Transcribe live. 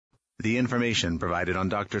The information provided on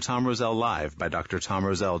Dr. Tom Roselle Live by Dr. Tom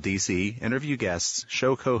Roselle DC, interview guests,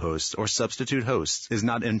 show co-hosts, or substitute hosts is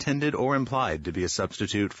not intended or implied to be a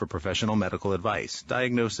substitute for professional medical advice,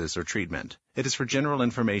 diagnosis, or treatment. It is for general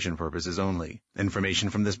information purposes only. Information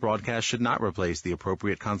from this broadcast should not replace the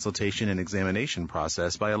appropriate consultation and examination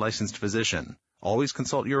process by a licensed physician. Always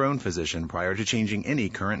consult your own physician prior to changing any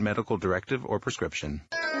current medical directive or prescription.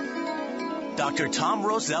 Dr. Tom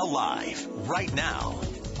Roselle Live, right now,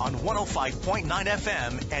 on 105.9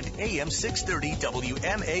 FM and AM 630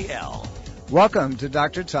 WMAL. Welcome to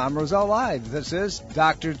Dr. Tom Roselle Live. This is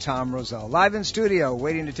Dr. Tom Roselle, live in studio,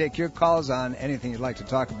 waiting to take your calls on anything you'd like to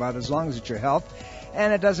talk about, as long as it's your health,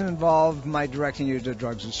 and it doesn't involve my directing you to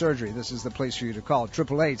drugs or surgery. This is the place for you to call,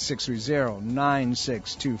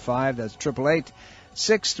 888-630-9625. That's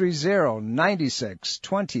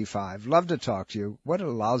 888-630-9625. Love to talk to you. What a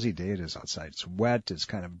lousy day it is outside. It's wet, it's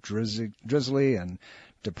kind of drizzly and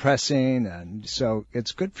depressing, and so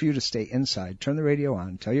it's good for you to stay inside. Turn the radio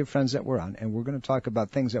on, tell your friends that we're on, and we're going to talk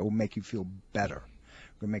about things that will make you feel better.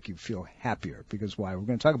 We're going to make you feel happier. Because why? We're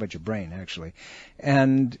going to talk about your brain, actually.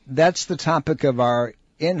 And that's the topic of our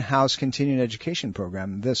in-house continuing education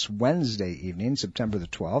program this Wednesday evening, September the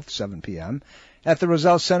 12th, 7 p.m., at the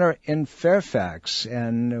Roselle Center in Fairfax.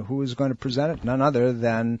 And who is going to present it? None other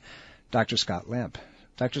than Dr. Scott Lamp.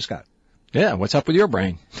 Dr. Scott. Yeah, what's up with your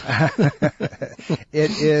brain?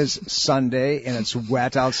 It is Sunday and it's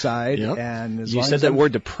wet outside. Yep. And you said that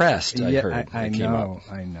word depressed. I heard. I know.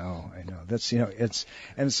 That's it's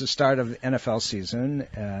the start of the NFL season,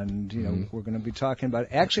 and we're going to be talking about.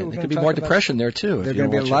 Actually, we're going to be more depression there too. There's going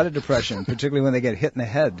to be a lot of depression, particularly when they get hit in the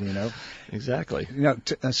head. Exactly.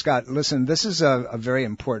 Scott, listen, this is a very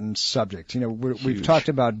important subject. We've talked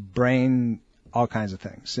about brain. All kinds of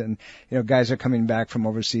things. And, guys are coming back from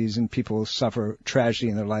overseas and people suffer tragedy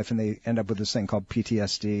in their life and they end up with this thing called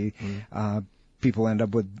PTSD. People end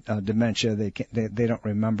up with dementia. They don't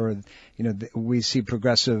remember. We see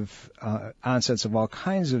progressive onsets of all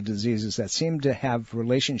kinds of diseases that seem to have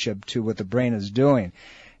relationship to what the brain is doing.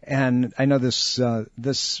 And I know this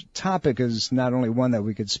topic is not only one that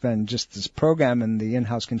we could spend just this program and the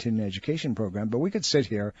in-house continuing education program, but we could sit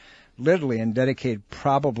here literally and dedicate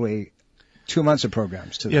probably 2 months of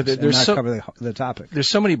programs to this and not cover the topic. There's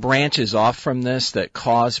so many branches off from this that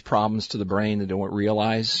cause problems to the brain that don't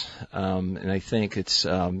realize, and I think it's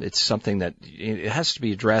something that it has to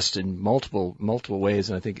be addressed in multiple ways.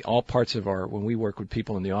 And I think all parts of when we work with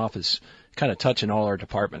people in the office, kind of touch in all our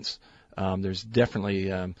departments. There's definitely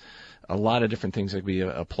a lot of different things that can be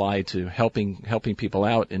applied to helping people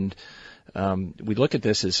out. And we look at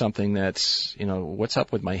this as something that's, what's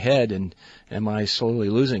up with my head and am I slowly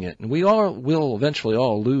losing it? And we all will eventually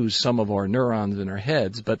all lose some of our neurons in our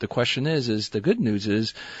heads, but the question is the good news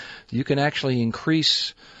is you can actually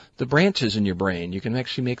increase the branches in your brain. You can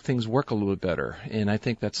actually make things work a little bit better. And I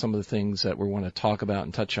think that's some of the things that we want to talk about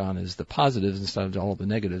and touch on is the positives instead of all the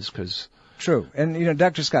negatives, because true. And,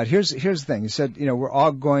 Dr. Scott, here's the thing. You said, we're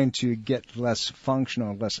all going to get less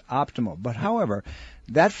functional, less optimal. But, however,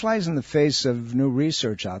 that flies in the face of new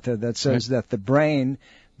research out there that says that the brain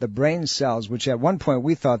cells, which at one point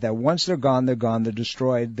we thought that once they're gone, they're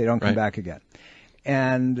destroyed, they don't come back again.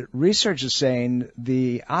 And research is saying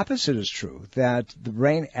the opposite is true, that the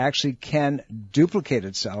brain actually can duplicate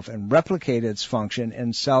itself and replicate its function,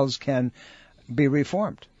 and cells can be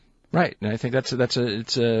reformed. Right, and I think it's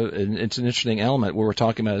an interesting element where we're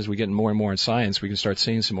talking about as we get more and more in science, we can start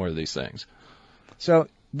seeing some more of these things. So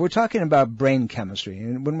we're talking about brain chemistry,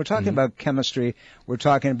 and when we're talking about chemistry, we're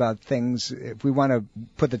talking about things. If we want to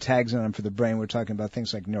put the tags on them for the brain, we're talking about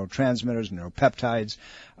things like neurotransmitters, neuropeptides,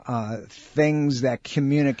 things that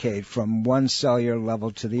communicate from one cellular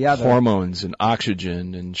level to the other. Hormones and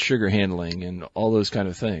oxygen and sugar handling and all those kind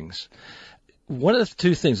of things. One of the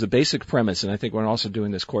two things, the basic premise, and I think we're also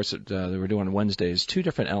doing this course that we're doing on Wednesday, is two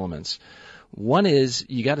different elements. One is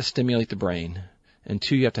you got to stimulate the brain, and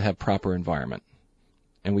two, you have to have proper environment.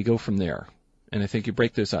 And we go from there. And I think you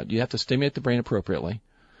break this out. You have to stimulate the brain appropriately,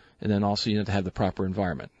 and then also you have to have the proper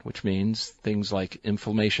environment, which means things like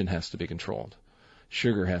inflammation has to be controlled,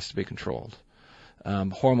 sugar has to be controlled,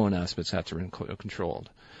 hormone aspects have to be controlled.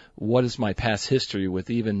 What is my past history with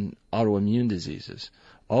even autoimmune diseases?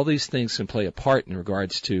 All these things can play a part in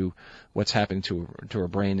regards to what's happening to our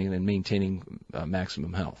brain and maintaining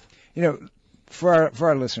maximum health. For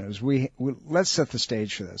our listeners, we let's set the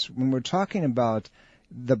stage for this. When we're talking about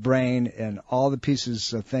the brain and all the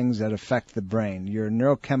pieces of things that affect the brain, your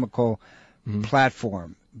neurochemical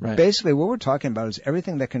platform, basically what we're talking about is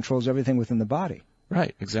everything that controls everything within the body.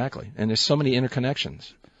 Right, exactly. And there's so many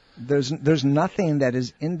interconnections. There's nothing that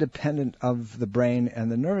is independent of the brain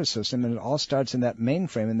and the nervous system, and it all starts in that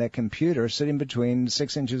mainframe, in that computer sitting between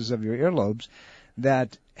 6 inches of your earlobes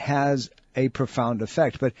that has a profound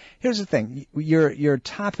effect. But here's the thing. Your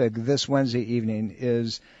topic this Wednesday evening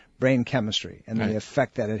is brain chemistry and the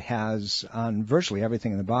effect that it has on virtually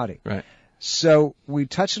everything in the body. Right. So we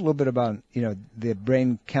touched a little bit about, the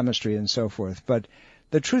brain chemistry and so forth, but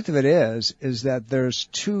the truth of it is that there's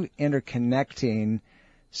two interconnecting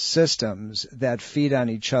systems that feed on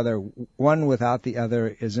each other. One without the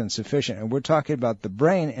other is insufficient. And we're talking about the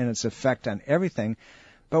brain and its effect on everything,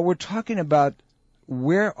 but we're talking about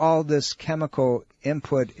where all this chemical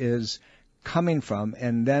input is coming from,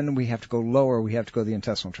 and then we have to go lower. We have to go to the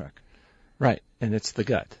intestinal tract. Right, and it's the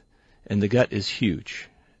gut. And the gut is huge.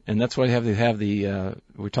 And that's why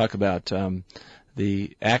we talk about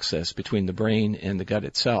the access between the brain and the gut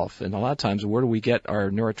itself. And a lot of times, where do we get our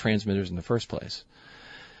neurotransmitters in the first place?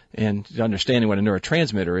 And understanding what a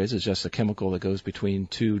neurotransmitter is just a chemical that goes between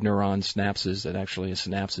two neuron synapses. That actually, a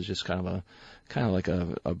synapse is just kind of like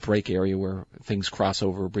a break area where things cross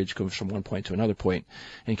over, a bridge goes from one point to another point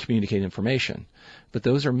and communicate information. But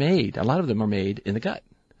those are made, a lot of them are made in the gut.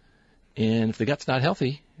 And if the gut's not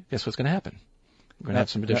healthy, guess what's going to happen? We're going to have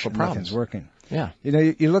some additional problems. Nothing's working. Yeah.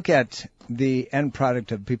 You look at the end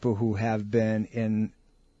product of people who have been in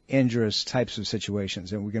injurious types of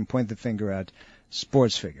situations, and we can point the finger at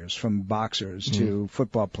sports figures, from boxers to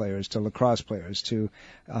football players to lacrosse players to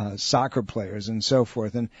soccer players and so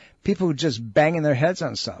forth, and people who just banging their heads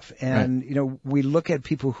on stuff. And, we look at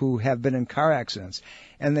people who have been in car accidents,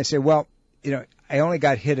 and they say, well, I only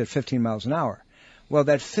got hit at 15 miles an hour. Well,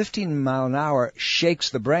 that 15 mile an hour shakes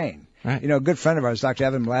the brain. Right. A good friend of ours, Dr.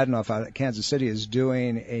 Evan Mladenoff out at Kansas City, is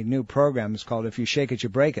doing a new program. It's called If You Shake It, You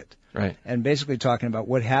Break It. Right. And basically talking about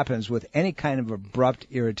what happens with any kind of abrupt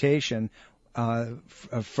irritation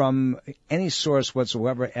from any source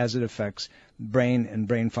whatsoever as it affects brain and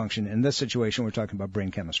brain function. In this situation, we're talking about brain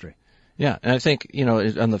chemistry. Yeah, and I think,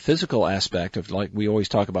 on the physical aspect of, like, we always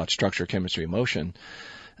talk about structure, chemistry, emotion,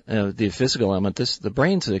 the physical element, the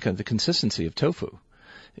brain's the consistency of tofu.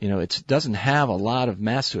 It doesn't have a lot of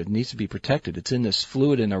mass to it. It needs to be protected. It's in this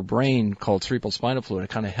fluid in our brain called cerebral spinal fluid. It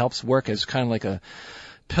kind of helps work as kind of like a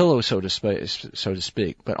pillow, so to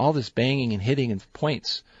speak. But all this banging and hitting and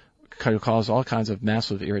points kind of cause all kinds of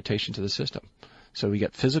massive irritation to the system. So you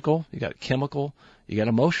got physical, you got chemical, you got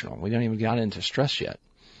emotional. We don't even get into stress yet.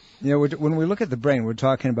 When we look at the brain, we're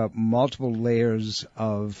talking about multiple layers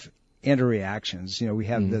of interreactions. We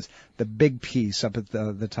have the big piece up at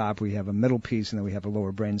the top, we have a middle piece, and then we have a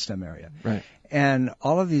lower brainstem area. Right. And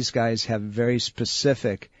all of these guys have very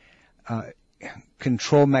specific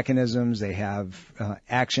control mechanisms. They have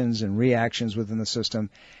actions and reactions within the system,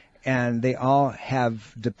 and they all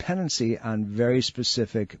have dependency on very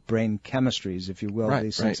specific brain chemistries, if you will,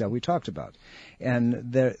 these things that we talked about.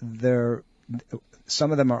 And they're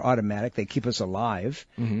some of them are automatic. They keep us alive.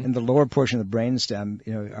 In the lower portion of the brainstem,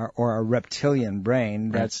 or our reptilian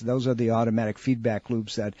brain, those are the automatic feedback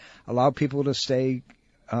loops that allow people to stay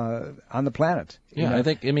on the planet. Yeah, I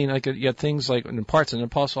think, you got things like in parts,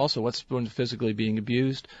 and also what's physically being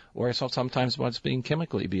abused, or sometimes what's being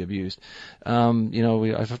chemically be abused.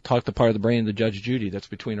 I've talked the part of the brain, the Judge Judy, that's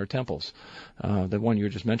between our temples, the one you were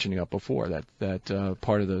just mentioning up before, that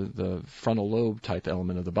part of the frontal lobe type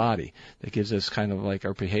element of the body that gives us kind of like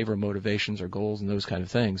our behavior, motivations, our goals, and those kind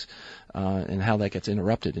of things, and how that gets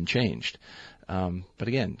interrupted and changed. But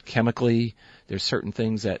again, chemically, there's certain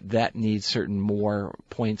things that needs certain more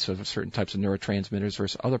points of certain types of neurotransmitters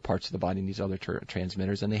versus other parts of the body needs other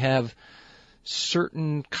transmitters, and they have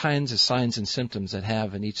certain kinds of signs and symptoms that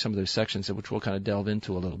have in each some of those sections, which we'll kind of delve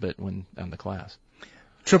into a little bit when on the class.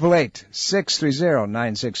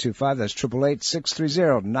 888-630-9625. That's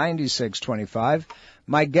 888-630-9625.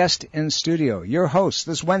 My guest in studio, your host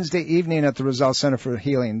this Wednesday evening at the Roselle Center for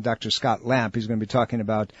Healing, Dr. Scott Lamp. He's going to be talking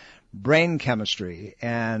about brain chemistry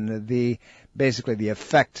and basically the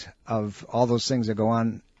effect of all those things that go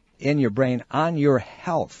on in your brain on your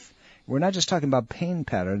health. We're not just talking about pain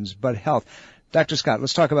patterns, but health. Dr. Scott,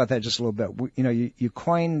 let's talk about that just a little bit. You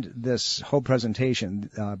coined this whole presentation,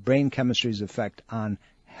 brain chemistry's effect on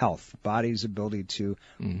health, body's ability to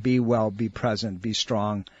be well, be present, be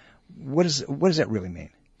strong. What does that really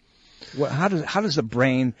mean? How does the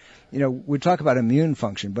brain, we talk about immune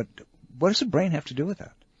function, but what does the brain have to do with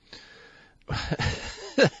that?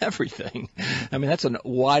 Everything. That's a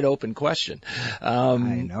wide open question. I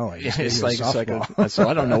know. So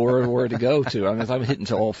I don't know where to go to. I'm hitting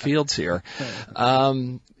to all fields here.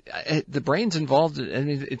 The brain's involved.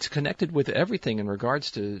 It's connected with everything in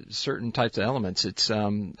regards to certain types of elements. It's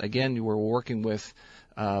again, we're working with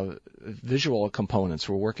visual components.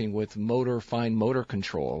 We're working with fine motor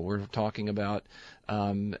control. We're talking about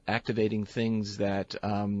activating things that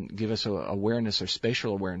give us awareness or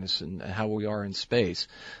spatial awareness and how we are in space.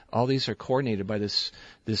 All these are coordinated by this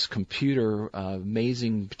computer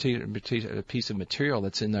amazing piece of material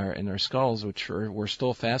that's in our skulls, which we're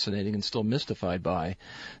still fascinating and still mystified by.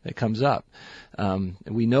 That comes up.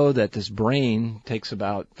 We know that this brain takes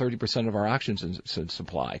about 30% of our oxygen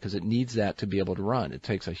supply because it needs that to be able to run. It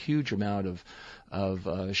takes a huge amount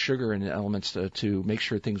of sugar and elements to make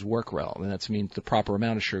sure things work well, and that means the proper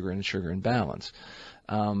amount of sugar and sugar in balance.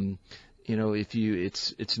 It's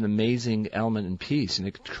an amazing element and piece, and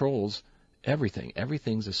it controls everything.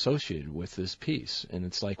 Everything's associated with this piece, and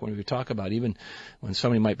it's like when we talk about, even when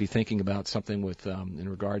somebody might be thinking about something with in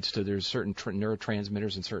regards to there's certain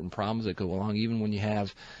neurotransmitters and certain problems that go along, even when you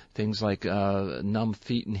have things like numb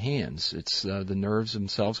feet and hands. It's the nerves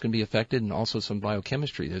themselves can be affected, and also some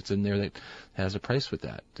biochemistry that's in there that has a place with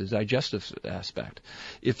that. The digestive aspect.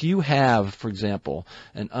 If you have, for example,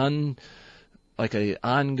 an ongoing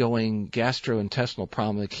gastrointestinal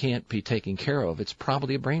problem that can't be taken care of, it's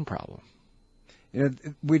probably a brain problem.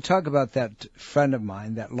 We talk about that friend of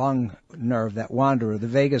mine, that long nerve, that wanderer, the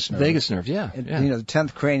vagus nerve. Vagus nerve, yeah. The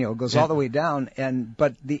 10th cranial goes all the way down,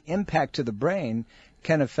 but the impact to the brain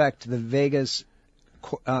can affect the vagus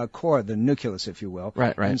core, the nucleus, if you will.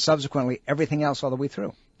 Right. And subsequently everything else all the way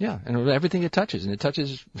through. Yeah, and everything it touches, and it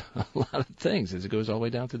touches a lot of things as it goes all the way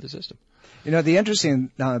down through the system. The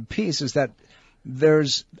interesting piece is that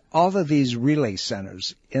there's all of these relay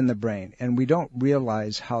centers in the brain, and we don't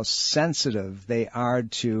realize how sensitive they are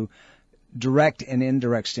to direct and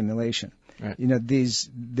indirect stimulation. Right.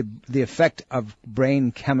 The effect of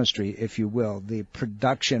brain chemistry, if you will, the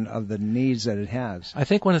production of the needs that it has. I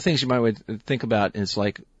think one of the things you might think about is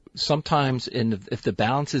like sometimes if the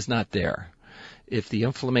balance is not there, if the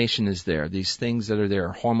inflammation is there, these things that are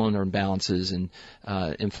there, hormone imbalances and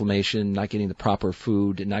inflammation, not getting the proper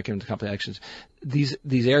food and not getting the proper actions,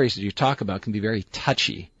 these areas that you talk about can be very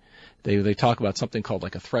touchy. They talk about something called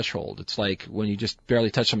like a threshold. It's like when you just barely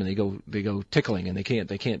touch them and they go tickling, and they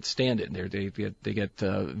can't stand it, and they get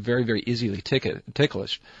very, very easily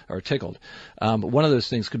ticklish or tickled. One of those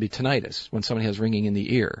things could be tinnitus, when somebody has ringing in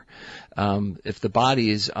the ear. If the body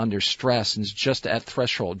is under stress and is just at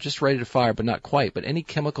threshold, just ready to fire but not quite, but any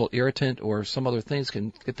chemical irritant or some other things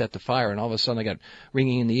can get that to fire, and all of a sudden I got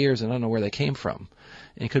ringing in the ears and I don't know where they came from.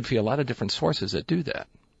 And it could be a lot of different sources that do that.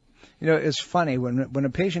 It's funny when a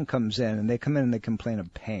patient comes in and they come in and they complain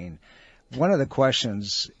of pain. One of the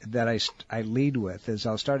questions that I lead with is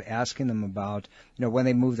I'll start asking them about, when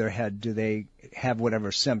they move their head, do they have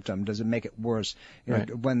whatever symptom? Does it make it worse? Right.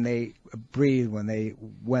 When they breathe, when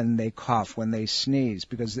they cough, when they sneeze,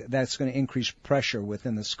 because that's going to increase pressure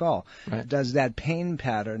within the skull. Right. Does that pain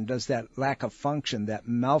pattern, does that lack of function, that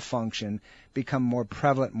malfunction become more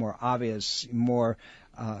prevalent, more obvious, more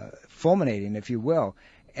fulminating, if you will?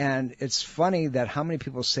 And it's funny that how many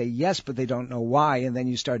people say yes, but they don't know why, and then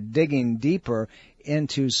you start digging deeper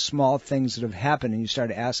into small things that have happened, and you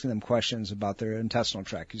start asking them questions about their intestinal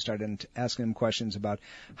tract. You start asking them questions about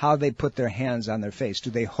how they put their hands on their face. Do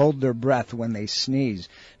they hold their breath when they sneeze?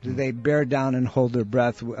 Do they bear down and hold their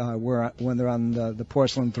breath when they're on the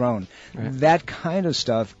porcelain throne? Right. That kind of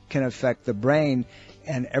stuff can affect the brain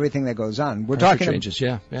and everything that goes on. We're talking changes,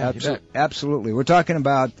 absolutely. We're talking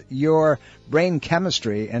about your brain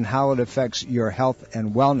chemistry and how it affects your health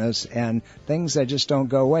and wellness and things that just don't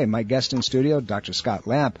go away. My guest in studio, Dr. Scott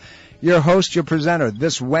Lamp, your host, your presenter,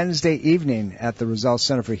 this Wednesday evening at the Roselle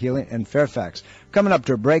Center for Healing in Fairfax. Coming up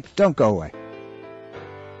to a break, don't go away.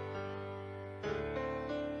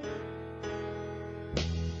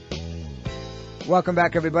 Welcome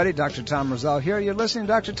back, everybody. Dr. Tom Roselle here. You're listening to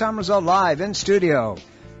Dr. Tom Roselle live in studio.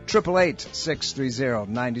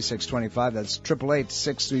 888-630-9625. That's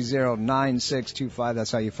 888-630-9625.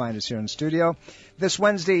 That's how you find us here in studio. This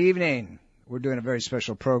Wednesday evening, we're doing a very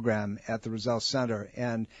special program at the Roselle Center,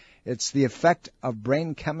 and it's the effect of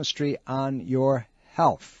brain chemistry on your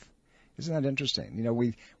health. Isn't that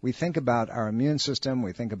interesting? We think about our immune system,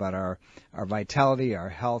 we think about our vitality, our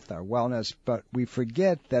health, our wellness, but we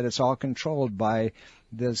forget that it's all controlled by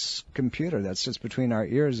this computer that sits between our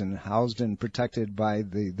ears and housed and protected by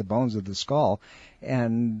the bones of the skull.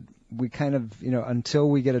 And we kind of, until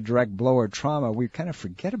we get a direct blow or trauma, we kind of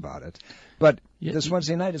forget about it. But this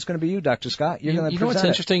Wednesday night, it's going to be you, Dr. Scott. You're going to present it. What's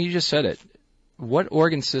interesting? You just said it. What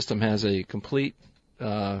organ system has a complete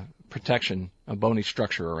protection, a bony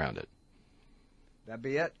structure around it? That'd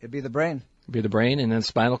be it. It'd be the brain. Be the brain and then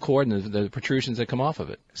spinal cord and the protrusions that come off of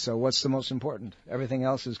it. So what's the most important? Everything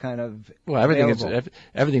else is kind of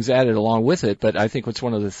everything's added along with it, but I think what's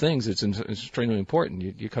one of the things that's extremely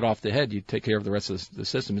important. You cut off the head, you take care of the rest of the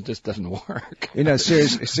system. It just doesn't work.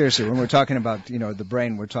 Seriously, when we're talking about the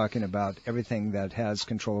brain, we're talking about everything that has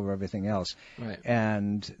control over everything else. Right.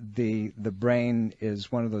 And the brain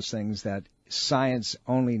is one of those things that science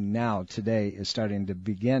only now today is starting to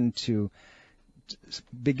begin to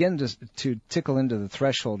tickle into the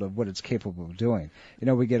threshold of what it's capable of doing.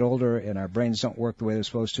 We get older and our brains don't work the way they're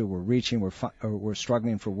supposed to. We're reaching, we're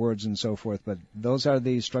struggling for words and so forth. But those are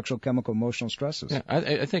the structural, chemical, emotional stresses. Yeah,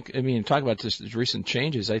 I think, talk about this recent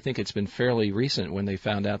changes. I think it's been fairly recent when they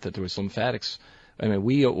found out that there was lymphatics.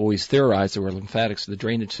 We always theorized there were lymphatics, the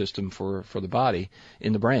drainage system for the body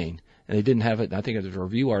in the brain. And they didn't have it. I think it was a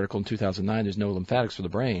review article in 2009. There's no lymphatics for the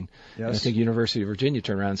brain. Yes. And I think University of Virginia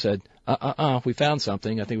turned around and said, we found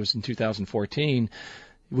something. I think it was in 2014.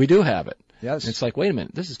 We do have it. Yes. And it's like, wait a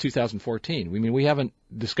minute, this is 2014. We haven't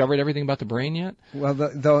discovered everything about the brain yet? Well,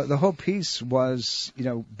 the whole piece was,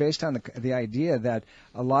 based on the idea that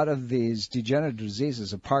a lot of these degenerative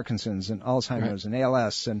diseases of Parkinson's and Alzheimer's and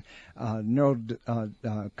ALS and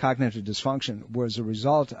neurocognitive dysfunction was a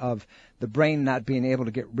result of the brain not being able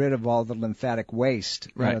to get rid of all the lymphatic waste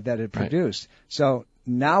that it produced. So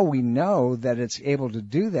now we know that it's able to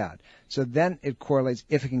do that. So then it correlates,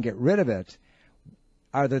 if it can get rid of it,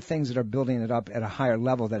 are there things that are building it up at a higher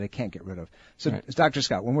level that it can't get rid of? So, Dr.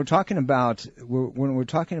 Scott, when we're talking about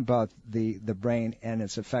the brain and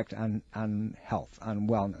its effect on health, on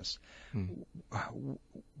wellness,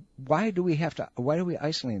 why do we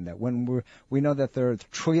isolate that when we know that there are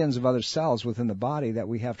trillions of other cells within the body that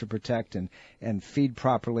we have to protect and feed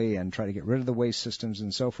properly and try to get rid of the waste systems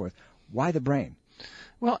and so forth? Why the brain?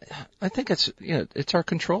 Well, I think it's our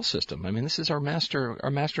control system. This is our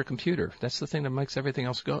master computer. That's the thing that makes everything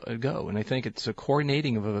else go. And I think it's a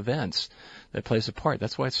coordinating of events that plays a part.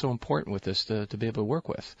 That's why it's so important with this to be able to work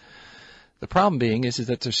with. The problem being is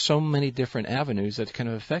that there's so many different avenues that can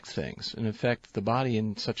affect things and affect the body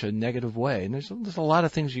in such a negative way. And there's a lot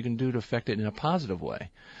of things you can do to affect it in a positive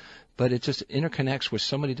way. But it just interconnects with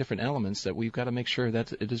so many different elements that we've got to make sure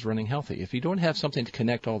that it is running healthy. If you don't have something to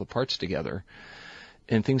connect all the parts together,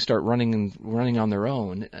 and things start running on their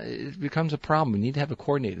own, it becomes a problem. We need to have a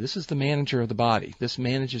coordinator. This is the manager of the body. This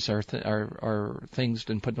manages our things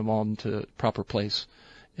and put them all into proper place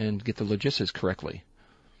and get the logistics correctly.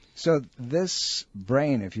 So this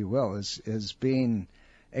brain, if you will, is being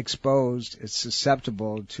exposed. It's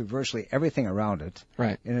susceptible to virtually everything around it.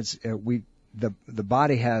 Right. And the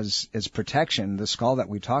body has its protection, the skull that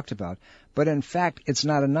we talked about. But in fact, it's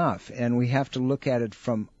not enough, and we have to look at it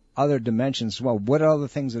from other dimensions. Well, what are the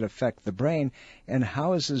things that affect the brain, and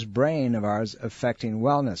how is this brain of ours affecting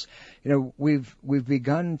wellness? We've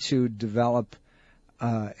begun to develop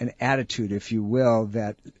an attitude, if you will,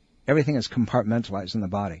 that everything is compartmentalized in the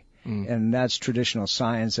body. And that's traditional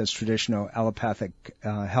science, that's traditional allopathic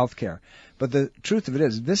healthcare. But the truth of it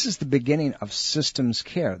is, this is the beginning of systems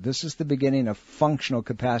care. This is the beginning of functional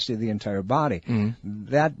capacity of the entire body.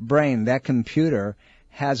 That brain, that computer,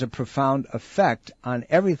 has a profound effect on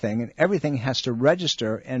everything, and everything has to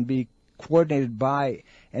register and be coordinated by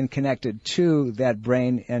and connected to that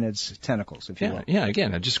brain and its tentacles, if you will. Yeah,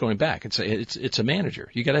 again, just going back, it's a manager.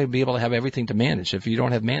 You got to be able to have everything to manage. If you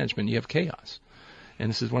don't have management, you have chaos. And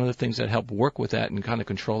this is one of the things that help work with that and kind of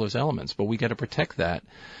control those elements. But we got to protect that,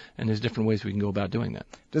 and there's different ways we can go about doing that.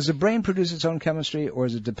 Does the brain produce its own chemistry, or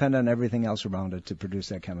does it depend on everything else around it to produce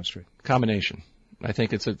that chemistry? Combination. I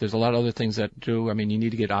think there's a lot of other things that do. You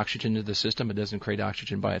need to get oxygen into the system. It doesn't create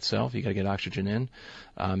oxygen by itself. You got to get oxygen in.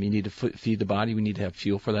 You need to feed the body. We need to have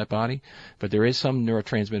fuel for that body. But there is some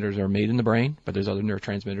neurotransmitters that are made in the brain, but there's other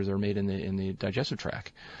neurotransmitters that are made in the digestive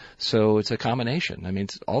tract. So it's a combination.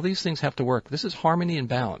 All these things have to work. This is harmony and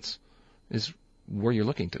balance is where you're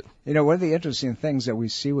looking to. One of the interesting things that we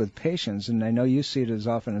see with patients, and I know you see it as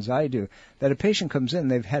often as I do, that a patient comes in,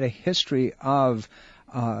 they've had a history of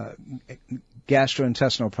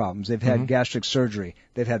gastrointestinal problems. They've had gastric surgery.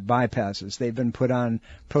 They've had bypasses. They've been put on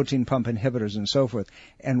protein pump inhibitors and so forth.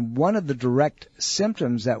 And one of the direct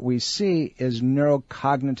symptoms that we see is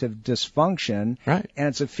neurocognitive dysfunction. Right. And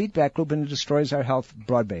it's a feedback loop, and it destroys our health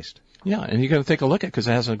broad-based. Yeah, and you got to take a look at it because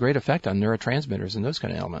it has a great effect on neurotransmitters and those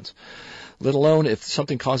kind of elements. Let alone if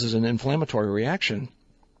something causes an inflammatory reaction,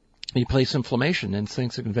 you place inflammation, and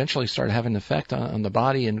things that eventually start having an effect on the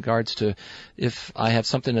body in regards to if I have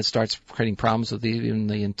something that starts creating problems with even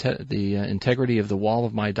the integrity of the wall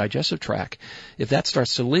of my digestive tract. If that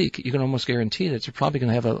starts to leak, you can almost guarantee that you're probably going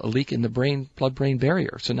to have a leak in the blood-brain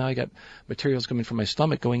barrier. So now I got materials coming from my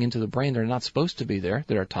stomach going into the brain that are not supposed to be there,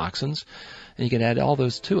 that are toxins, and you can add all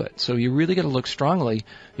those to it. So you really got to look strongly.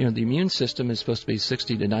 The immune system is supposed to be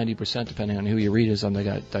 60 to 90%, depending on who you read, is on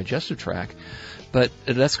the digestive tract. But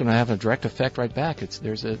that's going to have a direct effect right back.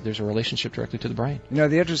 There's a relationship directly to the brain.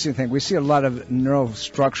 The interesting thing, we see a lot of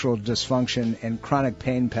neurostructural dysfunction and chronic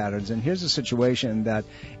pain patterns. And here's a situation that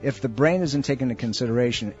if the brain isn't taken into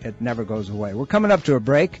consideration, it never goes away. We're coming up to a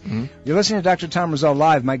break. Mm-hmm. You're listening to Dr. Tom Roselle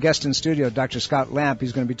Live. My guest in studio, Dr. Scott Lamp.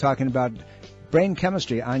 He's going to be talking about brain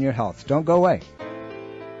chemistry on your health. Don't go away.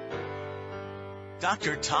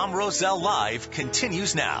 Dr. Tom Roselle Live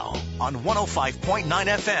continues now on 105.9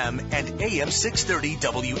 FM and AM 630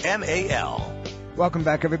 WMAL. Welcome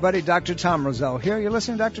back, everybody. Dr. Tom Roselle here. You're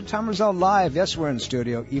listening to Dr. Tom Roselle Live. Yes, we're in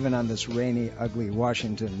studio, even on this rainy, ugly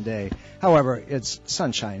Washington day. However, it's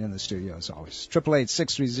sunshine in the studio, as always.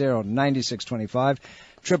 888-630-9625.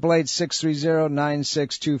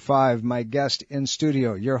 888-630-9625. My guest in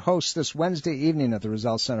studio, your host this Wednesday evening at the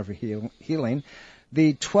Roselle Center for Healing,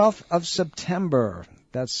 the 12th of September.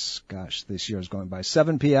 This year is going by.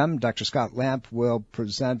 7 p.m., Dr. Scott Lamp will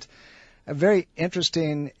present a very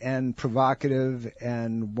interesting and provocative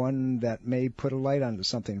and one that may put a light onto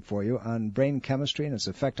something for you on brain chemistry and its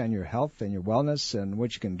effect on your health and your wellness and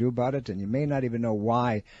what you can do about it. And you may not even know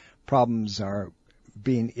why problems are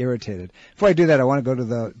being irritated. Before I do that, I want to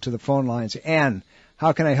go to the phone lines. Ann,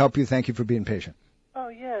 how can I help you? Thank you for being patient. Oh,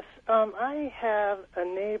 yes. I have a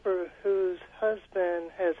neighbor whose husband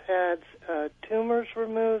has had tumors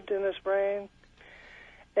removed in his brain,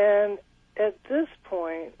 and at this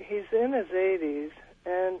point, he's in his 80s,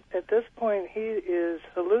 and at this point, he is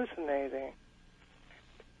hallucinating,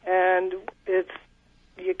 and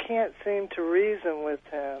you can't seem to reason with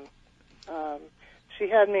him. She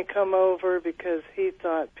had me come over because he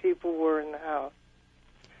thought people were in the house,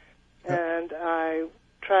 and I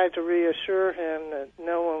tried to reassure him that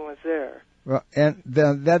no one was there. Well, and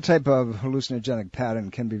that type of hallucinogenic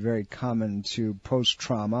pattern can be very common to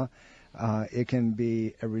post-trauma. It can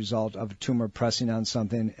be a result of a tumor pressing on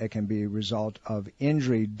something. It can be a result of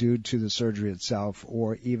injury due to the surgery itself,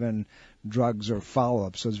 or even drugs or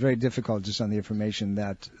follow-up. So it's very difficult just on the information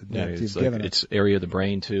that you've given. It's area of the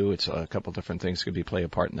brain too. It's a couple different things could play a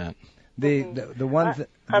part in that.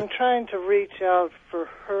 I'm trying to reach out for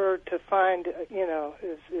her to find,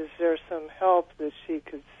 is there some help that she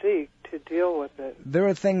could seek to deal with it? There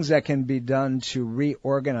are things that can be done to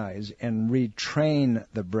reorganize and retrain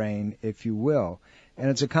the brain, if you will.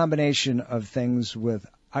 And it's a combination of things with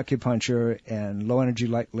acupuncture and low-energy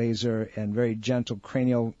light laser and very gentle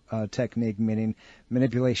cranial technique, meaning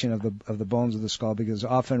manipulation of the bones of the skull, because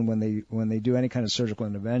often when they do any kind of surgical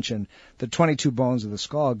intervention, the 22 bones of the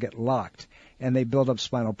skull get locked and they build up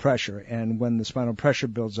spinal pressure. And when the spinal pressure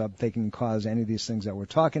builds up, they can cause any of these things that we're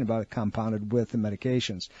talking about, compounded with the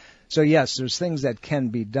medications. So yes, there's things that can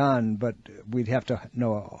be done, but we'd have to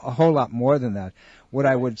know a whole lot more than that. What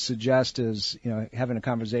I would suggest is, having a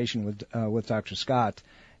conversation with Dr. Scott,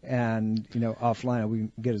 and offline we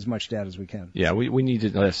can get as much data as we can. Yeah, we need to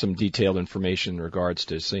have some detailed information in regards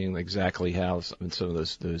to seeing exactly how some of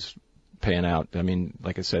those pan out. I mean,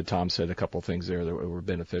 like I said, Tom said a couple of things there that were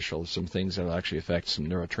beneficial. Some things that will actually affect some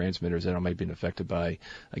neurotransmitters that might be affected by,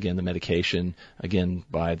 again, the medication, again,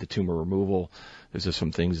 by the tumor removal. There's just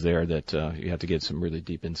some things there that you have to get some really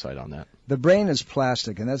deep insight on that. The brain is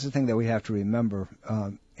plastic, and that's the thing that we have to remember,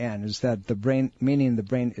 Anne, is that the brain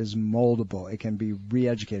is moldable. It can be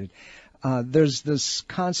re-educated. There's this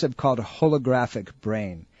concept called a holographic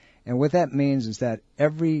brain, and what that means is that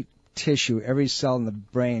every tissue, every cell in the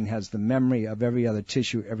brain has the memory of every other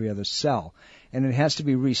tissue, every other cell, and it has to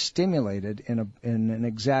be re-stimulated in an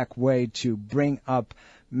exact way to bring up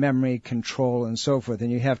memory, control, and so forth. And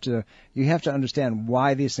you have to understand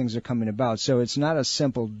why these things are coming about. So it's not a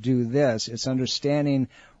simple do this. It's understanding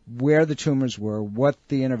where the tumors were, what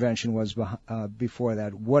the intervention was before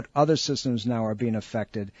that, what other systems now are being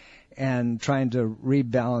affected, and trying to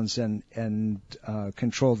rebalance and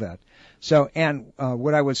control that. So, Ann,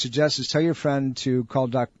 what I would suggest is tell your friend to call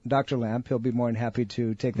Dr. Lamp. He'll be more than happy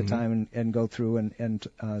to take the time and go through and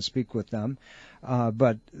speak with them.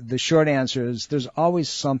 But the short answer is there's always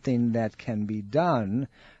something that can be done.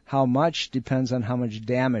 How much depends on how much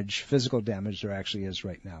damage, physical damage, there actually is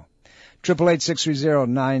right now.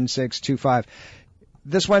 888-630-9625.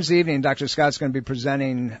 This Wednesday evening, Dr. Scott's going to be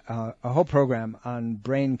presenting a whole program on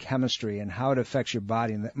brain chemistry and how it affects your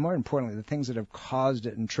body, and more importantly, the things that have caused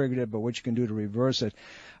it and triggered it, but what you can do to reverse it.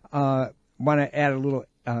 Want to add a little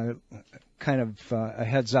a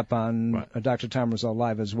heads up on Dr. Tom Roselle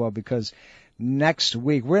Live as well, because next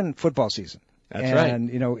week, we're in football season. That's right. And,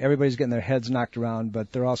 everybody's getting their heads knocked around,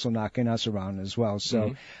 but they're also knocking us around as well.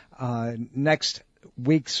 So next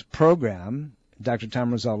week's program, Dr. Tom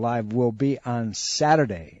Roselle Live, will be on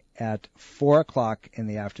Saturday at 4 o'clock in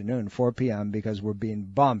the afternoon, 4 p.m., because we're being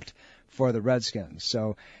bumped for the Redskins.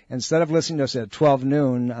 So instead of listening to us at 12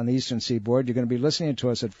 noon on the Eastern Seaboard, you're going to be listening to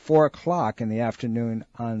us at 4 o'clock in the afternoon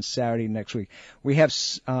on Saturday next week. We have,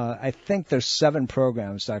 I think there's 7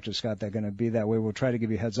 programs, Dr. Scott, that are going to be that way. We'll try to give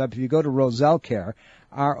you a heads up. If you go to Roselle Care,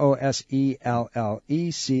 ROSELLECARE,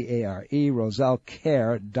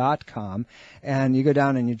 rosellecare.com, and you go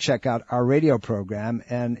down and you check out our radio program,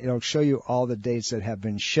 and it'll show you all the dates that have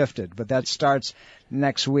been shifted. But that starts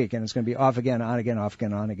next week, and it's going to be off again, on again, off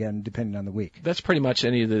again, on again, depending on the week. That's pretty much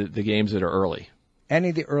any of the games that are early. Any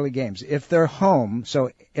of the early games. If they're home,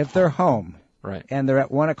 right, and they're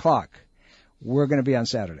at 1 o'clock, we're going to be on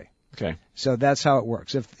Saturday. Okay. So that's how it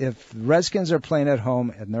works. If the Redskins are playing at home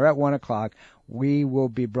and they're at 1 o'clock, we will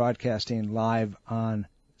be broadcasting live on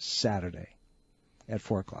Saturday at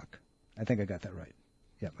 4 o'clock. I think I got that right.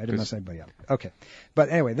 Yeah, I didn't mess anybody up. Okay. But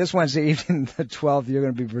anyway, this Wednesday evening, the 12th, you're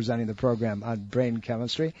going to be presenting the program on brain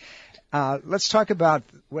chemistry. Let's talk about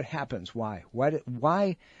what happens. Why?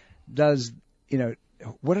 Why does,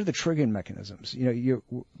 what are the triggering mechanisms?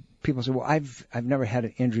 People say, well, I've never had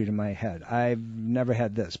an injury to my head. I've never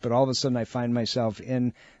had this. But all of a sudden I find myself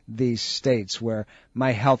in these states where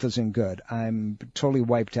my health isn't good. I'm totally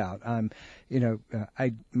wiped out.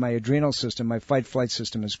 My adrenal system, my fight-flight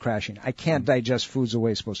system is crashing. I can't digest foods the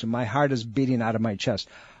way it's supposed to. My heart is beating out of my chest.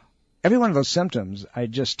 Every one of those symptoms I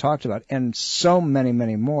just talked about, and so many,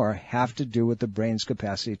 many more, have to do with the brain's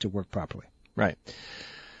capacity to work properly. Right.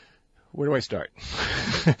 Where do I start?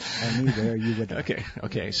 Anywhere you would like.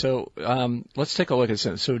 Okay. So let's take a look at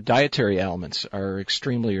some. So dietary elements are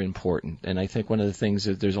extremely important, and I think one of the things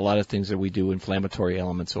that there's a lot of things that we do, inflammatory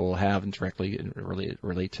elements that will have and directly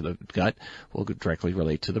relate to the gut, will directly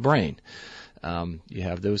relate to the brain. You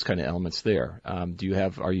have those kind of elements there.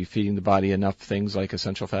 Are you feeding the body enough things like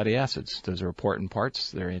essential fatty acids? Those are important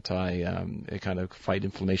parts. They're they kind of fight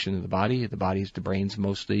inflammation in the body. The brain's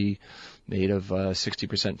mostly made of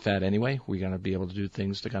 60% fat anyway. We're going to be able to do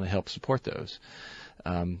things to kind of help support those.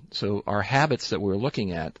 So our habits that we're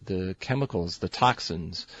looking at, the chemicals, the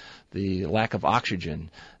toxins, the lack of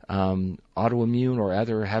oxygen, autoimmune or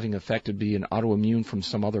other having affected being autoimmune from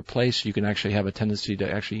some other place, you can actually have a tendency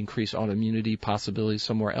to actually increase autoimmunity possibilities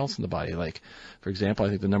somewhere else in the body. Like, for example, I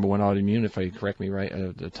think the number one autoimmune, if I correct me right,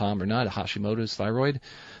 Tom or not, Hashimoto's thyroid,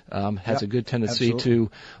 has a good tendency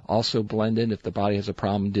to also blend in. If the body has a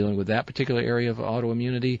problem dealing with that particular area of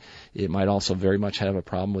autoimmunity, it might also very much have a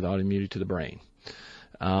problem with autoimmunity to the brain.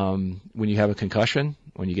 When you have a concussion,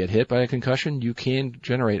 when you get hit by a concussion, you can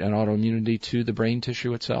generate an autoimmunity to the brain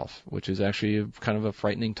tissue itself, which is actually kind of a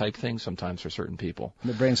frightening type thing sometimes for certain people.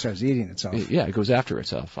 The brain starts eating itself. Yeah, it goes after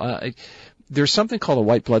itself. There's something called a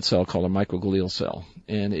white blood cell called a microglial cell,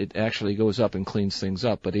 and it actually goes up and cleans things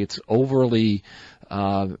up, but it's overly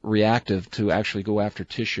reactive to actually go after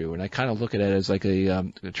tissue. And I kind of look at it as like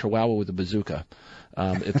a chihuahua with a bazooka.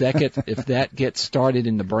 If that gets started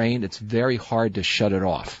in the brain, it's very hard to shut it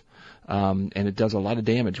off. And it does a lot of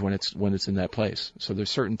damage when it's in that place. So there's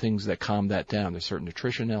certain things that calm that down. There's certain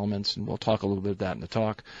nutrition elements, and we'll talk a little bit of that in the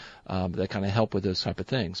talk, that kind of help with those type of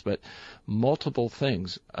things. But multiple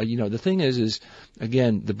things. The thing is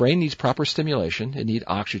again, the brain needs proper stimulation. It needs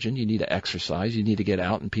oxygen. You need to exercise. You need to get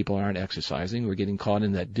out, and people aren't exercising. We're getting caught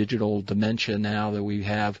in that digital dementia now that we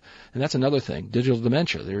have, and that's another thing, digital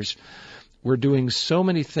dementia. We're doing so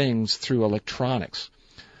many things through electronics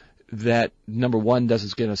that, number one,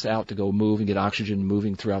 doesn't get us out to go move and get oxygen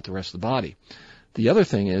moving throughout the rest of the body. The other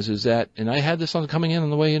thing is that, and I had this coming in on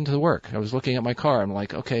the way into the work. I was looking at my car. I'm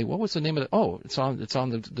like, okay, what was the name of it? Oh, it's on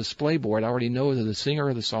the display board. I already know who the singer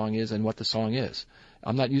of the song is and what the song is.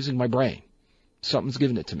 I'm not using my brain. Something's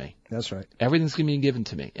giving it to me. That's right. Everything's being given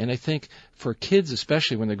to me. And I think for kids,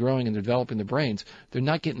 especially when they're growing and they're developing their brains, they're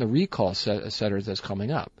not getting the recall setters that's coming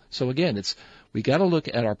up. So again, we got to look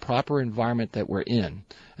at our proper environment that we're in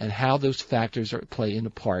and how those factors play into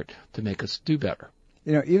part to make us do better.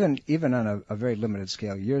 Even on a very limited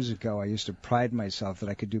scale, years ago, I used to pride myself that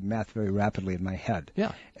I could do math very rapidly in my head.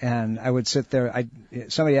 Yeah. And I would sit there.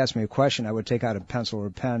 Somebody asked me a question, I would take out a pencil or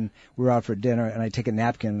a pen. We were out for dinner, and I'd take a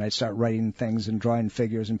napkin, and I'd start writing things and drawing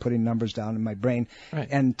figures and putting numbers down in my brain. Right.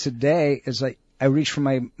 And today is like, I reach for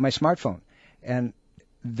my smartphone. And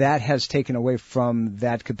that has taken away from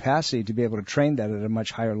that capacity to be able to train that at a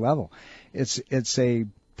much higher level. It's a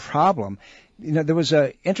problem. There was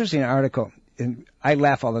an interesting article, and I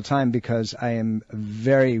laugh all the time because I am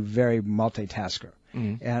very, very multitasker.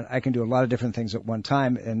 Mm-hmm. And I can do a lot of different things at one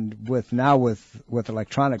time, and with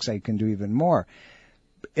electronics, I can do even more.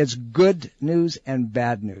 It's good news and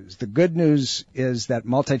bad news. The good news is that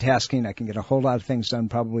multitasking, I can get a whole lot of things done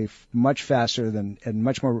probably much faster and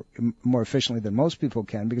much more efficiently than most people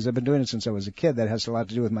can, because I've been doing it since I was a kid. That has a lot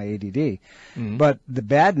to do with my ADD. Mm-hmm. But the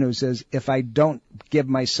bad news is if I don't give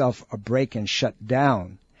myself a break and shut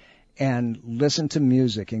down and listen to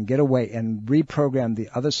music and get away and reprogram the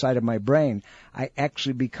other side of my brain, I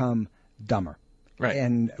actually become dumber, right,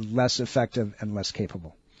 and less effective and less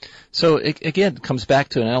capable. So it, again, comes back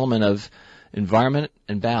to an element of environment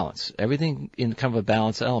and balance. Everything in kind of a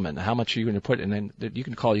balance element. How much are you going to put in? And you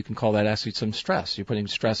can call that actually some stress. You're putting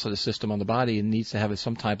stress on the system on the body, and needs to have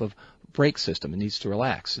some type of break system. It needs to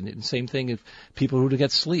relax. And the same thing if people who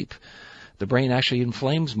get sleep. The brain actually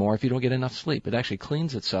inflames more if you don't get enough sleep. It actually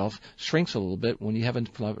cleans itself, shrinks a little bit when you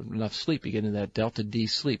haven't enough sleep. You get into that delta D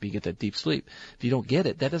sleep. You get that deep sleep. If you don't get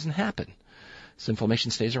it, that doesn't happen. So inflammation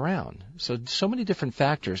stays around. So many different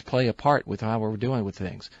factors play a part with how we're doing with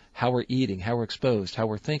things, how we're eating, how we're exposed, how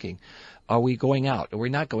we're thinking. Are we going out? Are we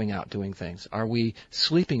not going out doing things? Are we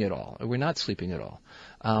sleeping at all? Are we not sleeping at all?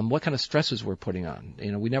 What kind of stresses we're putting on?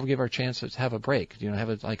 We never give our chance to have a break. Have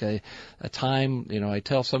a time. I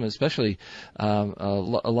tell some, especially, I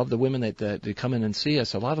love the women that come in and see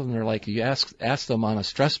us. A lot of them are like, you ask them on a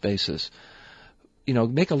stress basis,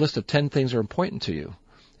 make a list of 10 things that are important to you.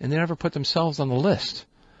 And they never put themselves on the list.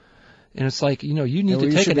 And it's like, you need to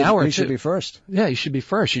take an hour. You should be first. Yeah, you should be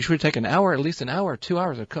first. You should take an hour, at least an hour, 2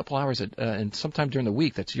 hours, a couple hours, and sometime during the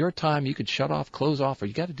week. That's your time. You could shut off, close off, or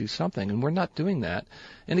you got to do something. And we're not doing that.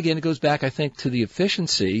 And again, it goes back, I think, to the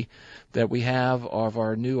efficiency that we have of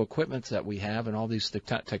our new equipment that we have and all these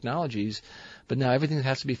technologies. But now everything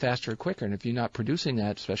has to be faster and quicker. And if you're not producing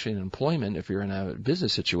that, especially in employment, if you're in a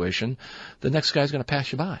business situation, the next guy's going to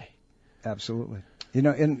pass you by. Absolutely.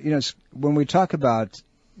 When we talk about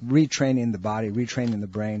retraining the body, retraining the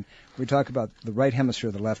brain, we talk about the right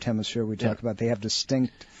hemisphere, the left hemisphere. We talk about they have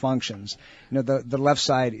distinct functions. The left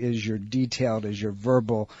side is your detailed, is your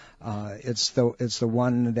verbal. It's the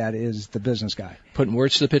one that is the business guy, putting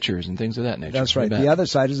words to the pictures and things of that nature. That's right. The other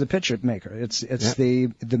side is the picture maker. It's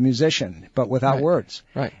the musician, but without words.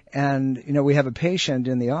 Right. And we have a patient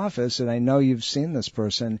in the office, and I know you've seen this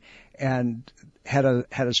person, and had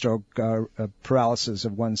a stroke, paralysis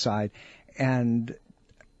of one side, and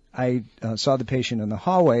I saw the patient in the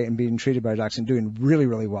hallway and being treated by docs and doing really,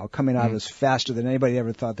 really well, coming out as faster than anybody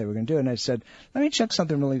ever thought they were going to do. And I said, let me check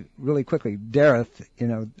something really, really quickly. Dareth,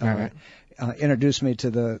 introduced me to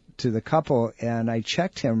the couple, and I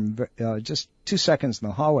checked him just 2 seconds in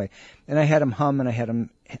the hallway, and I had him hum, and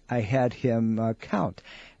I had him count,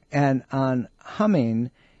 and on humming.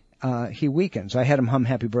 He weakened. So I had him hum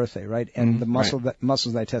Happy Birthday, right? And the muscles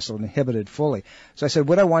that I tested inhibited fully. So I said,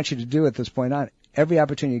 what I want you to do at this point on, every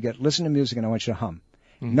opportunity you get, listen to music and I want you to hum.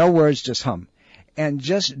 No words, just hum. And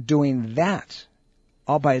just doing that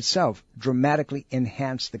all by itself dramatically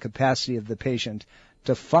enhanced the capacity of the patient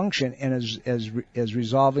to function and is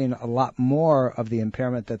resolving a lot more of the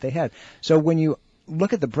impairment that they had. So when you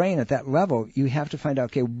look at the brain at that level, you have to find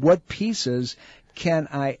out, okay, what pieces can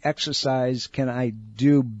I exercise, can I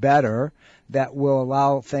do better that will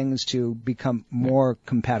allow things to become more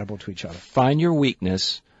compatible to each other? Find your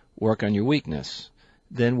weakness, work on your weakness,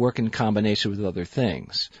 then work in combination with other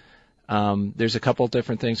things. There's a couple of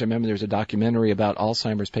different things. I remember there's a documentary about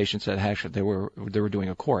Alzheimer's patients that actually they were doing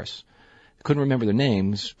a chorus. Couldn't remember their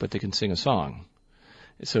names, but they can sing a song.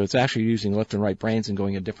 So it's actually using left and right brains and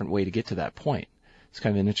going a different way to get to that point. It's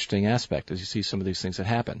kind of an interesting aspect as you see some of these things that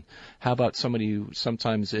happen. How about somebody who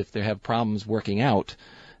sometimes if they have problems working out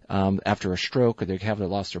after a stroke or they have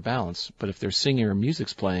lost their balance, but if they're singing or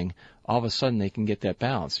music's playing, all of a sudden they can get that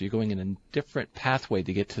balance. So you're going in a different pathway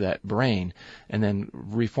to get to that brain and then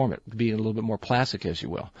reform it, be a little bit more plastic, as you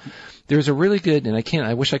will. There's a really good, and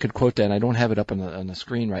I wish I could quote that, and I don't have it up on the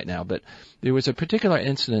screen right now, but there was a particular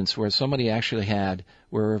incident where somebody actually had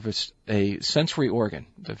where a sensory organ,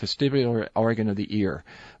 the vestibular organ of the ear,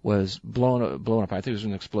 was blown up. I think it was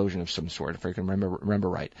an explosion of some sort, if I can remember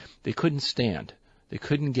right. They couldn't stand. They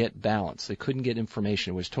couldn't get balance. They couldn't get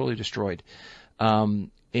information. It was totally destroyed.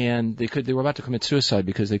 And they were about to commit suicide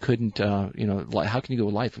because they couldn't, how can you go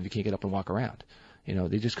with life if you can't get up and walk around?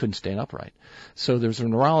 They just couldn't stand upright. So there's a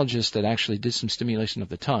neurologist that actually did some stimulation of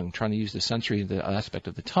the tongue, trying to use the sensory aspect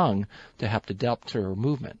of the tongue to help to adapt to her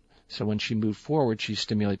movement. So when she moved forward, she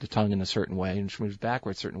stimulated the tongue in a certain way, and she moved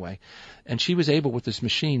backward a certain way. And she was able, with this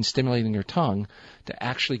machine stimulating her tongue, to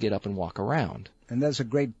actually get up and walk around. And that's a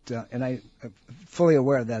great, and I'm fully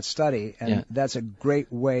aware of that study, and that's a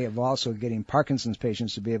great way of also getting Parkinson's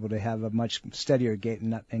patients to be able to have a much steadier gait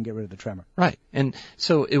and get rid of the tremor. Right. And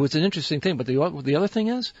so it was an interesting thing. But the other thing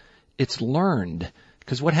is, it's learned.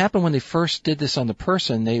 Because what happened when they first did this on the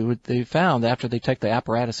person, they found after they took the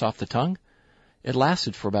apparatus off the tongue, it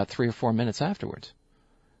lasted for about 3 or 4 minutes afterwards.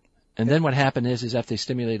 And then what happened is after they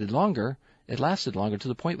stimulated longer, it lasted longer to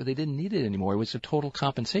the point where they didn't need it anymore. It was a total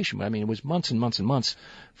compensation. I mean, it was months and months and months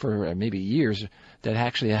for maybe years that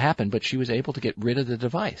actually happened, but she was able to get rid of the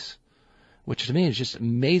device, which to me is just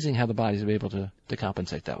amazing how the body's able to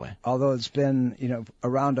compensate that way. Although it's been,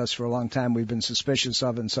 around us for a long time, we've been suspicious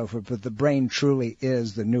of it and so forth, but the brain truly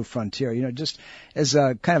is the new frontier. Just as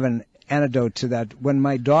a kind of an antidote to that, when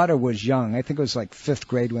my daughter was young, I think it was like 4th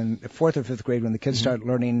or 5th grade, when the kids started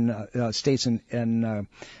learning states and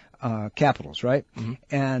capitals, right? Mm-hmm.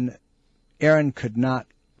 And Aaron could not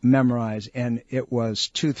memorize, and it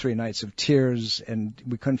was 2-3 nights of tears, and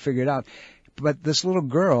we couldn't figure it out. But this little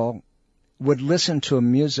girl would listen to a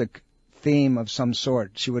music theme of some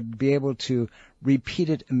sort. She would be able to repeat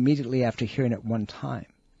it immediately after hearing it one time.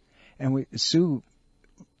 And Sue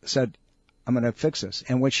said, I'm going to fix this.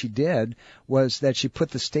 And what she did was that she put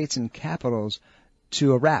the states and capitals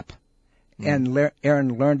to a rap. And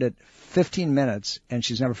Erin learned it 15 minutes, and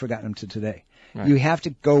she's never forgotten them to today. Right. You have to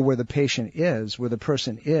go where the patient is, where the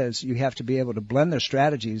person is. You have to be able to blend their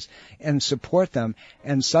strategies and support them.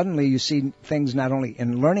 And suddenly you see things not only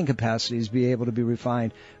in learning capacities be able to be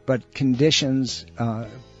refined, but conditions,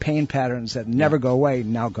 pain patterns that never go away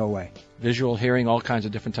now go away. Visual, hearing, all kinds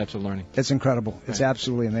of different types of learning. It's incredible. It's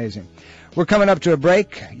absolutely amazing. We're coming up to a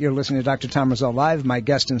break. You're listening to Dr. Tom Roselle Live. My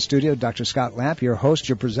guest in studio, Dr. Scott Lamp, your host,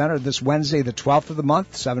 your presenter, this Wednesday, the 12th of the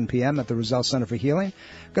month, 7 p.m. at the Roselle Center for Healing.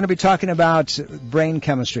 Going to be talking about brain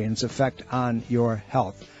chemistry and its effect on your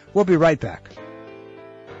health. We'll be right back.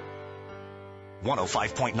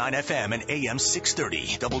 105.9 FM and AM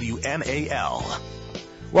 630 WMAL.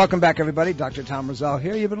 Welcome back, everybody. Dr. Tom Roselle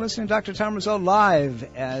here. You've been listening to Dr. Tom Roselle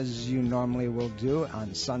Live, as you normally will do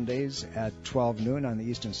on Sundays at 12 noon on the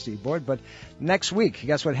Eastern Seaboard. But next week,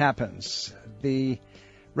 guess what happens? The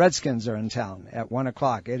Redskins are in town at 1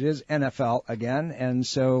 o'clock. It is NFL again, and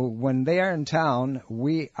so when they are in town,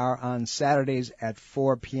 we are on Saturdays at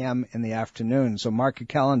 4 p.m. in the afternoon. So mark your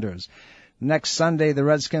calendars. Next Sunday, the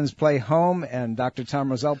Redskins play home, and Dr. Tom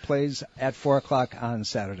Roselle plays at 4 o'clock on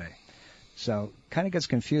Saturday. So kind of gets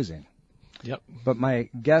confusing. Yep. But my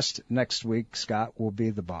guest next week, Scott, will be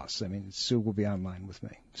the boss. I mean, Sue will be online with me.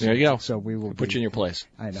 So, there you go. So we will put you in your place.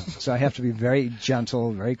 I know. So I have to be very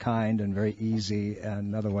gentle, very kind, and very easy,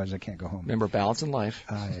 and otherwise I can't go home. Remember, balance in life.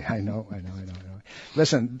 I know.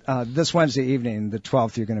 Listen, this Wednesday evening, the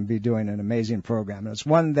 12th, you're going to be doing an amazing program. And it's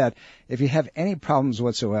one that, if you have any problems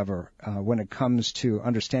whatsoever when it comes to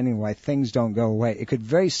understanding why things don't go away, it could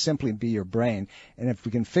very simply be your brain. And if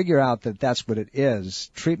we can figure out that that's what it is,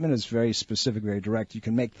 treatment is very specific, very direct. You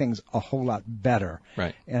can make things a whole lot better.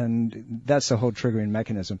 Right. And that's the whole triggering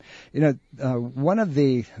mechanism. One of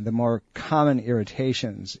the more common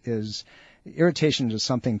irritations is irritation to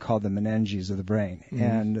something called the meninges of the brain. Mm-hmm.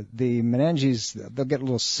 And the meninges, they'll get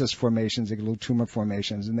little cyst formations, they get little tumor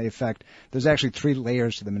formations, and there's actually 3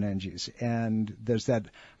 layers to the meninges. And there's that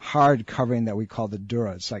hard covering that we call the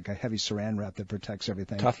dura. It's like a heavy saran wrap that protects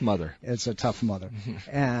everything. Tough mother. It's a tough mother.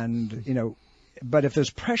 And, but if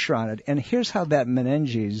there's pressure on it, and here's how that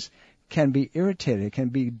meninges can be irritated. It can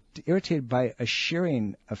be irritated by a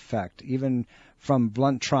shearing effect, even from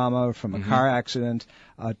blunt trauma, from a car accident,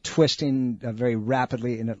 twisting very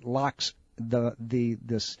rapidly, and it locks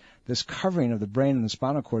this covering of the brain and the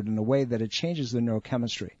spinal cord in a way that it changes the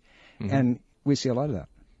neurochemistry, and we see a lot of that.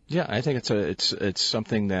 Yeah, I think it's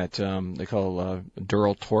something that they call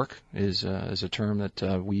dural torque is a term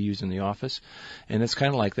that we use in the office, and it's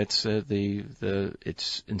kind of like that's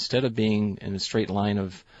it's instead of being in a straight line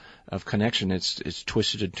of connection, it's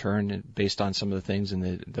twisted and turned based on some of the things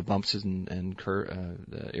and the bumps and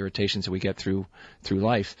the irritations that we get through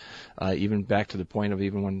life, even back to the point of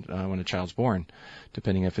even when a child's born,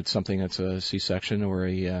 depending if it's something that's a C-section or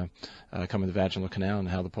a come with the vaginal canal and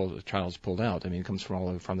how the child's pulled out. I mean, it comes from all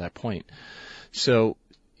over from that point. So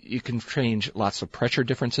you can change lots of pressure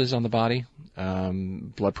differences on the body.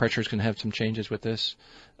 Blood pressures can have some changes with this.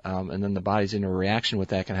 And then the body's in a reaction with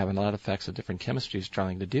that can have a lot of effects of different chemistries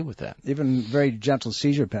trying to deal with that. Even very gentle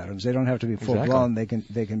seizure patterns. They don't have to be full blown. They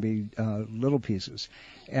can be little pieces.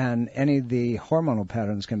 And any of the hormonal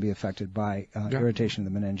patterns can be affected by irritation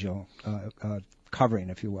of the meningeal covering,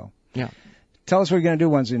 if you will. Yeah. Tell us what you're going to do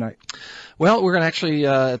Wednesday night. Well, we're going to actually,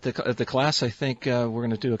 at the class, I think we're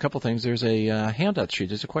going to do a couple things. There's a handout sheet.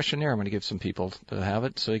 There's a questionnaire I'm going to give some people to have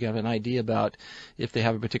it, so you have an idea about if they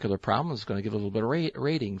have a particular problem. It's going to give a little bit of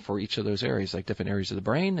rating for each of those areas, like different areas of the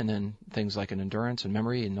brain, and then things like an endurance and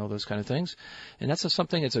memory and all those kind of things. And that's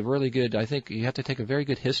something that's a really good, I think you have to take a very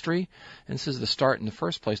good history, and this is the start in the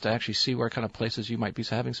first place to actually see where kind of places you might be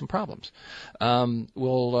having some problems.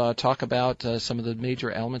 We'll talk about some of the major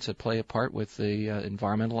elements that play a part with the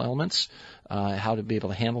environmental elements. How to be able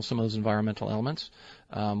to handle some of those environmental elements.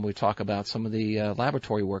 We talk about some of the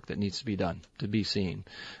laboratory work that needs to be done to be seen.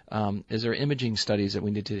 Is there imaging studies that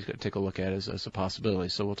we need to take a look at as a possibility?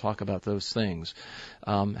 So we'll talk about those things.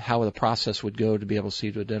 How the process would go to be able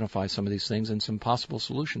to identify some of these things and some possible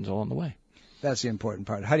solutions along the way. That's the important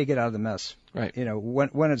part. How do you get out of the mess? Right.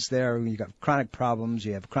 When it's there, you got chronic problems,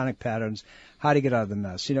 you have chronic patterns. How do you get out of the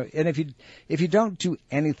mess? And if you don't do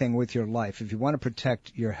anything with your life, if you want to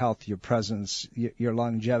protect your health, your presence, your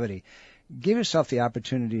longevity, give yourself the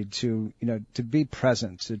opportunity to be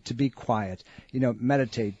present, to be quiet,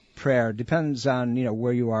 meditate, prayer, depends on,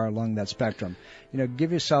 where you are along that spectrum.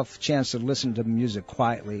 Give yourself a chance to listen to music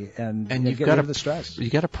quietly and you've get rid of the stress.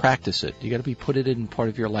 You got to practice it. You got to put it in part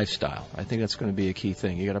of your lifestyle. I think that's going to be a key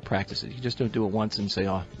thing. You got to practice it. You just don't do it once and say,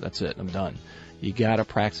 "Oh, that's it, I'm done." You got to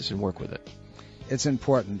practice and work with it. It's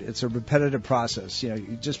important. It's a repetitive process.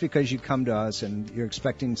 Just because you come to us and you're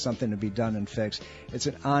expecting something to be done and fixed, it's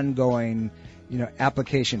an ongoing,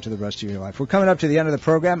 application to the rest of your life. We're coming up to the end of the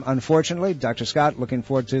program, unfortunately. Dr. Scott, looking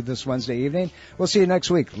forward to this Wednesday evening. We'll see you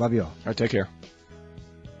next week. Love you all. All right, take care.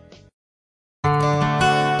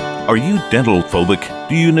 Are you dental phobic?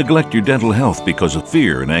 Do you neglect your dental health because of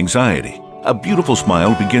fear and anxiety? A beautiful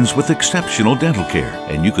smile begins with exceptional dental care,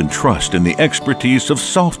 and you can trust in the expertise of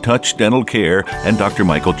Soft Touch Dental Care and Dr.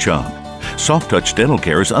 Michael Chung. Soft Touch Dental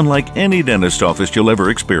Care is unlike any dentist office you'll ever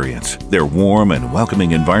experience. Their warm and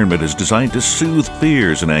welcoming environment is designed to soothe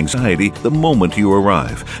fears and anxiety the moment you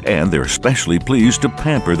arrive, and they're especially pleased to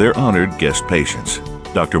pamper their honored guest patients.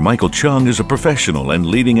 Dr. Michael Chung is a professional and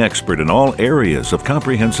leading expert in all areas of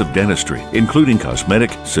comprehensive dentistry, including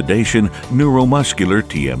cosmetic, sedation, neuromuscular,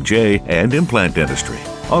 TMJ, and implant dentistry.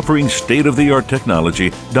 Offering state-of-the-art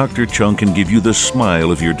technology, Dr. Chung can give you the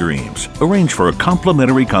smile of your dreams. Arrange for a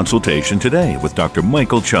complimentary consultation today with Dr.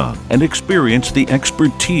 Michael Chung and experience the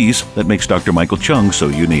expertise that makes Dr. Michael Chung so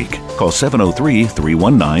unique. Call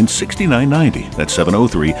 703-319-6990. That's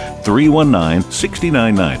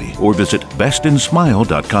 703-319-6990. Or visit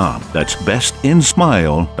bestinsmile.com. That's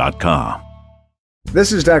bestinsmile.com.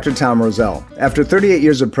 This is Dr. Tom Roselle. After 38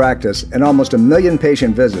 years of practice and almost 1 million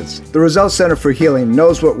patient visits, the Roselle Center for Healing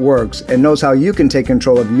knows what works and knows how you can take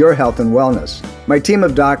control of your health and wellness. My team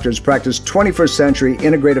of doctors practice 21st century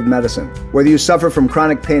integrative medicine. Whether you suffer from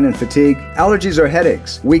chronic pain and fatigue, allergies, or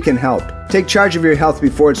headaches, we can help. Take charge of your health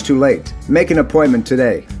before it's too late. Make an appointment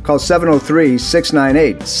today. Call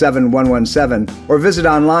 703-698-7117 or visit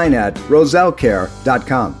online at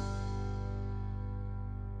rosellecare.com.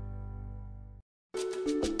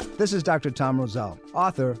 This is Dr. Tom Roselle,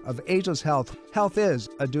 author of Ageless Health. Health is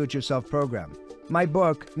a do-it-yourself program. My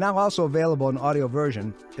book, now also available in audio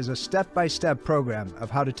version, is a step-by-step program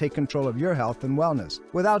of how to take control of your health and wellness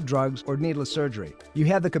without drugs or needless surgery. You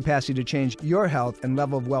have the capacity to change your health and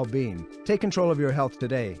level of well-being. Take control of your health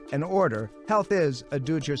today and order Health is a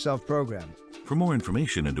do-it-yourself program. For more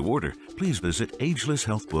information and to order, please visit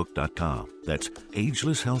agelesshealthbook.com. That's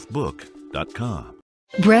agelesshealthbook.com.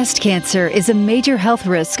 Breast cancer is a major health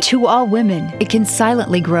risk to all women. It can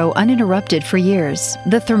silently grow uninterrupted for years.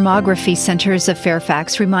 The Thermography Centers of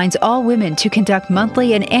Fairfax reminds all women to conduct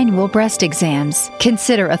monthly and annual breast exams.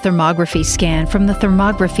 Consider a thermography scan from the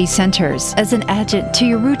Thermography Centers as an adjunct to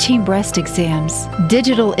your routine breast exams.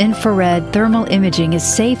 Digital infrared thermal imaging is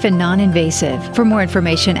safe and non-invasive. For more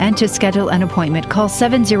information and to schedule an appointment, call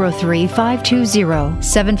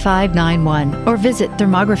 703-520-7591 or visit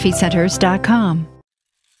thermographycenters.com.